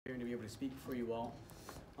speak for you all.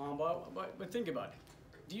 But think about it.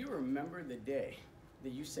 Do you remember the day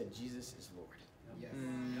that you said Jesus is Lord? Yes.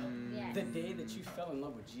 Yes. The day that you fell in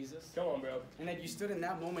love with Jesus? Come on, bro. And that you stood in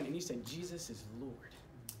that moment and you said, Jesus is Lord.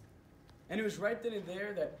 And it was right then and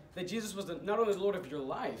there that Jesus was not only the Lord of your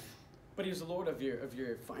life, but he was the Lord of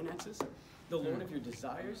your finances, the Lord of your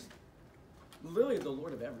desires, literally the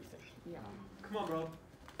Lord of everything. Yeah. Come on, bro.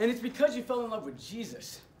 And it's because you fell in love with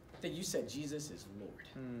Jesus that you said Jesus is Lord.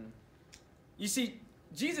 You see,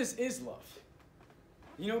 Jesus is love.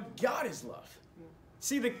 You know, God is love.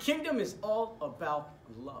 See, the kingdom is all about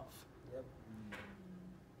love. Yep.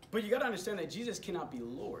 But you got to understand that Jesus cannot be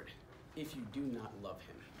Lord if you do not love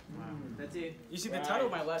him. Wow. That's it. You see, the title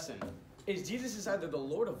of my lesson is Jesus is either the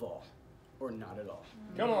Lord of all or not at all.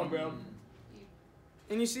 Come on, bro.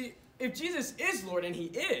 And you see, if Jesus is Lord, and he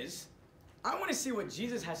is, I want to see what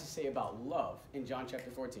Jesus has to say about love in John chapter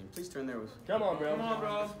 14. Please turn there with. Come on, bro. Come on,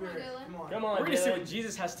 bro. Spirit. Come on. Come We're on, going to see Dylan. what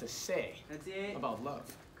Jesus has to say That's it. about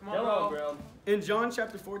love. Come on, Come bro. on, bro. In John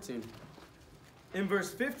chapter 14, in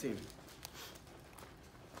verse 15,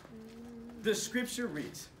 the scripture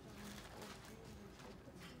reads,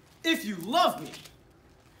 if you love me,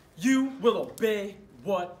 you will obey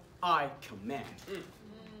what I command.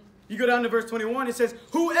 You go down to verse 21, it says,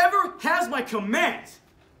 whoever has my commands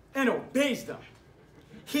and obeys them,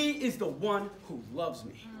 he is the one who loves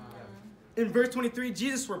me. In verse 23,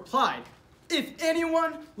 Jesus replied, if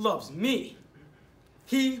anyone loves me,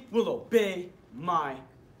 he will obey my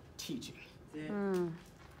teaching. That's it.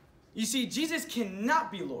 You see, Jesus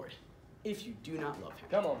cannot be Lord if you do not love him.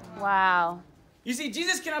 Come on. Wow. You see,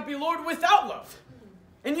 Jesus cannot be Lord without love.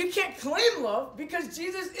 And you can't claim love because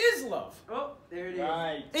Jesus is love. Oh, there it is.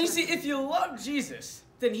 Right. And you see, if you love Jesus,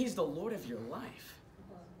 then he's the Lord of your life.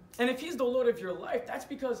 And if he's the Lord of your life, that's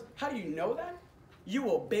because, how do you know that?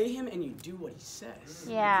 You obey him and you do what he says.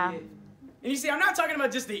 Yeah. That's it. And you see, I'm not talking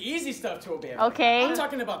about just the easy stuff to obey him. Okay. I'm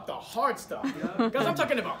talking about the hard stuff. Because I'm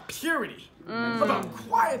talking about purity, about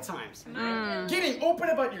quiet times, getting open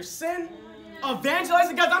about your sin,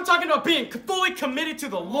 evangelizing. Guys, I'm talking about being fully committed to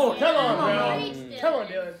the Lord. Come on, bro. Come on,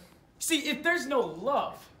 Dylan. See, if there's no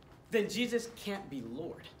love, then Jesus can't be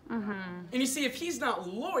Lord. And you see, if he's not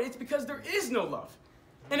Lord, it's because there is no love.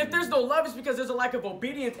 And if there's no love, it's because there's a lack of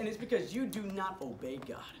obedience, and it's because you do not obey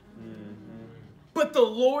God. But the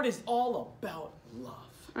Lord is all about love.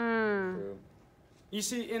 True. You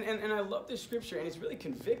see, and I love this scripture, and it's really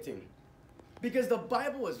convicting, because the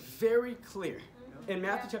Bible is very clear. In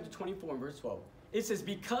Matthew chapter 24 and verse 12, it says,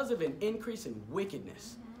 because of an increase in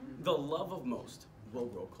wickedness, the love of most will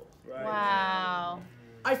grow cold. Right. Wow.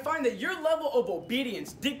 I find that your level of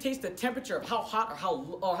obedience dictates the temperature of how hot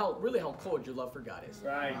or how really how cold your love for God is.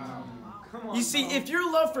 Right. Come on, You see, bro. if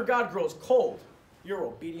your love for God grows cold, your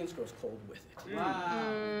obedience grows cold with it.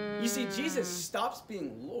 Wow. You see, Jesus stops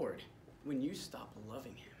being Lord when you stop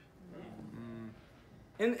loving him.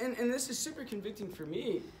 And this is super convicting for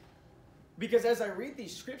me, because as I read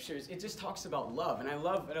these scriptures, it just talks about love. And I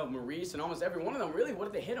love, Maurice and almost every one of them, really, what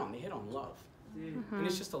did they hit on? They hit on love. And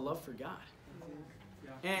it's just a love for God.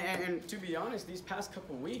 And to be honest, these past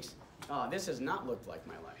couple weeks, this has not looked like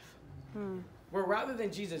my life. Where rather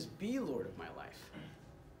than Jesus be Lord of my life,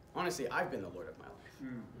 honestly, I've been the Lord of my life.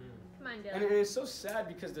 Come on, And Dylan. it's so sad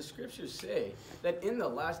because the scriptures say that in the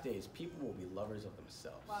last days, people will be lovers of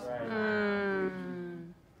themselves. Right.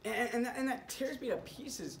 And that tears me to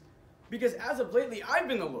pieces, because as of lately, I've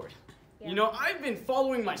been the Lord. You know, I've been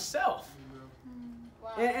following myself.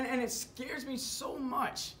 And it scares me so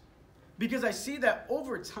much, because I see that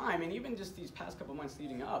over time, and even just these past couple months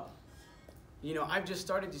leading up, you know, I've just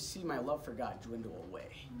started to see my love for God dwindle away,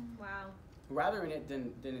 Wow. rather in it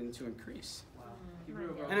than to increase. Wow. Keep real,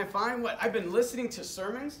 bro. And I find I've been listening to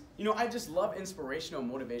sermons. You know, I just love inspirational,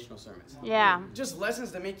 motivational sermons. Yeah. Just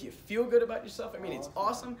lessons that make you feel good about yourself. I mean, it's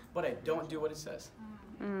awesome, but I don't do what it says.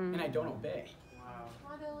 And I don't obey. Wow.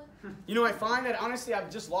 You know, I find that, honestly,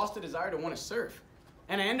 I've just lost the desire to want to serve.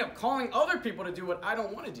 And I end up calling other people to do what I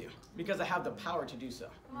don't want to do, because I have the power to do so.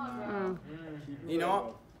 You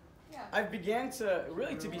know, I've began to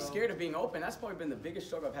really to be scared of being open. That's probably been the biggest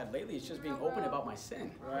struggle I've had lately, is just being open about my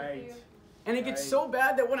sin. Right. And it gets so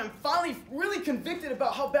bad that when I'm finally really convicted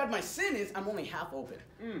about how bad my sin is, I'm only half open,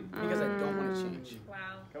 because I don't want to change. Wow.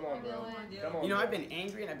 Come on, bro. Come on. You know, bro. I've been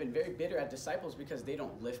angry and I've been very bitter at disciples because they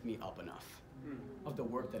don't lift me up enough of the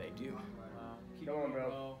work that I do. Wow. Keep Come on, going,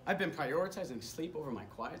 bro. I've been prioritizing sleep over my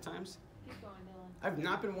quiet times. I've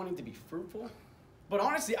not been wanting to be fruitful. But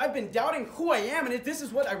honestly, I've been doubting who I am and if this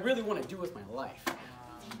is what I really want to do with my life.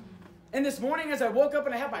 And this morning, as I woke up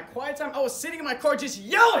and I had my quiet time, I was sitting in my car just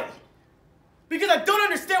yelling, because I don't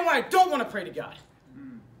understand why I don't want to pray to God.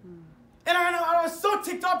 And I was so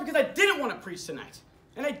ticked off because I didn't want to preach tonight.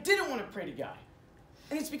 And I didn't want to pray to God.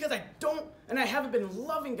 And it's because I haven't been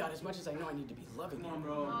loving God as much as I know I need to be loving Him.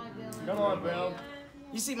 Come on, bro.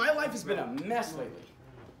 You see, my life has been a mess lately.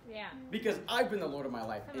 Yeah. Because I've been the Lord of my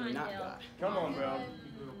life Come and on, not Dylan. God. Come on, bro.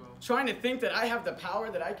 Trying to think that I have the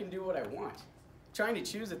power that I can do what I want. Trying to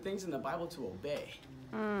choose the things in the Bible to obey.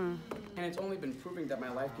 And it's only been proving that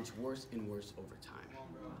my life gets worse and worse over time.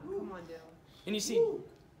 Come on, Dylan. And you see,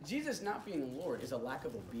 Jesus not being Lord is a lack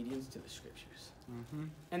of obedience to the Scriptures.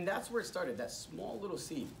 And that's where it started, that small little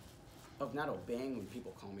seed of not obeying when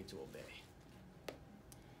people call me to obey.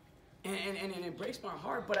 And it breaks my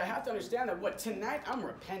heart, but I have to understand that tonight I'm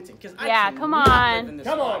repenting. Because I come cannot on. live in this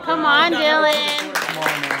Come on, life. Come on, Not Dylan. Come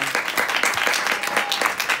on, man.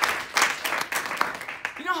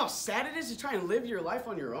 You know how sad it is to try and live your life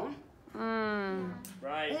on your own?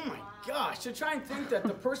 Right. Oh my gosh, to try and think that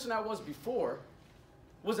the person I was before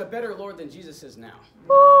was a better Lord than Jesus is now.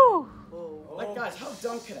 Woo. Like, guys, how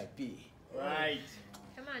dumb could I be? Right.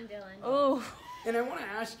 Come on, Dylan. Ooh. And I want to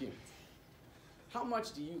ask you, how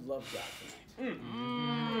much do you love God tonight?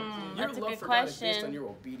 Your That's a love good for God is based question. on your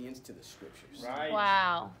obedience to the Scriptures. Right.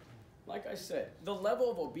 Wow. Like I said, the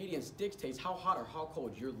level of obedience dictates how hot or how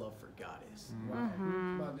cold your love for God is.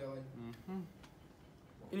 Come on, Dylan.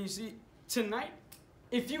 And you see, tonight,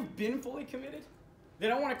 if you've been fully committed,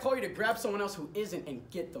 then I want to call you to grab someone else who isn't and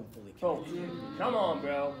get them fully Oh, committed. come on,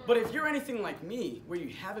 bro. But if you're anything like me, where you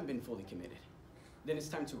haven't been fully committed, then it's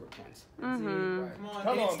time to repent. Come on, Come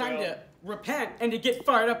And it's on, time bro. to repent and to get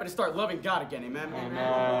fired up and to start loving God again. Amen?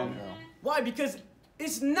 Why? Because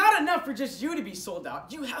it's not enough for just you to be sold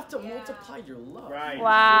out. You have to multiply your love. Right.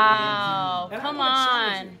 Wow. And I Come wanna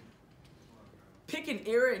challenge on. you. Pick an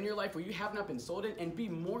area in your life where you have not been sold in and be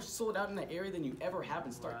more sold out in that area than you ever have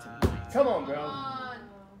and start tonight. Come on, bro.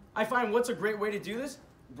 I find what's a great way to do this?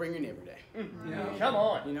 Bring your neighbor day. Come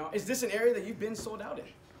on. You know, is this an area that you've been sold out in?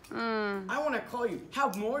 I want to call you.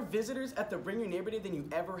 Have more visitors at the Bring Your Neighbor Day than you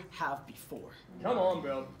ever have before. Come on,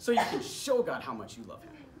 bro. So you can show God how much you love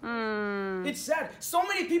Him. It's sad. So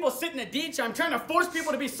many people sit in a D chime trying to force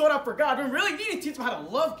people to be sold out for God, when really you need to teach them how to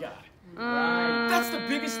love God. Right. That's the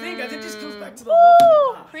biggest thing, guys. It just comes back to the love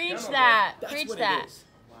of God. Preach Come on, that. That's Preach what that. it is.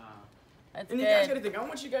 That's And you guys got to good. think, I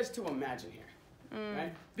want you guys to imagine here,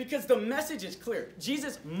 right? Because the message is clear.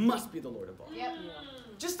 Jesus must be the Lord of all.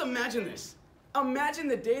 Just imagine this. Imagine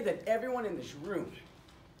the day that everyone in this room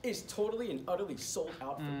is totally and utterly sold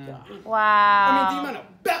out for God. I mean, the Wow. amount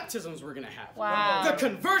of baptisms we're going to have. Wow. The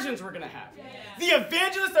conversions we're going to have. The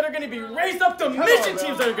evangelists that are going to be raised up. The mission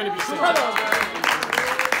teams that are going to be sent.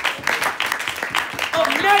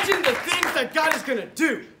 Imagine the things that God is going to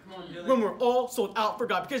do when we're all sold out for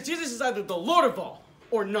God. Because Jesus is either the Lord of all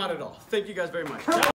or not at all. Thank you guys very much.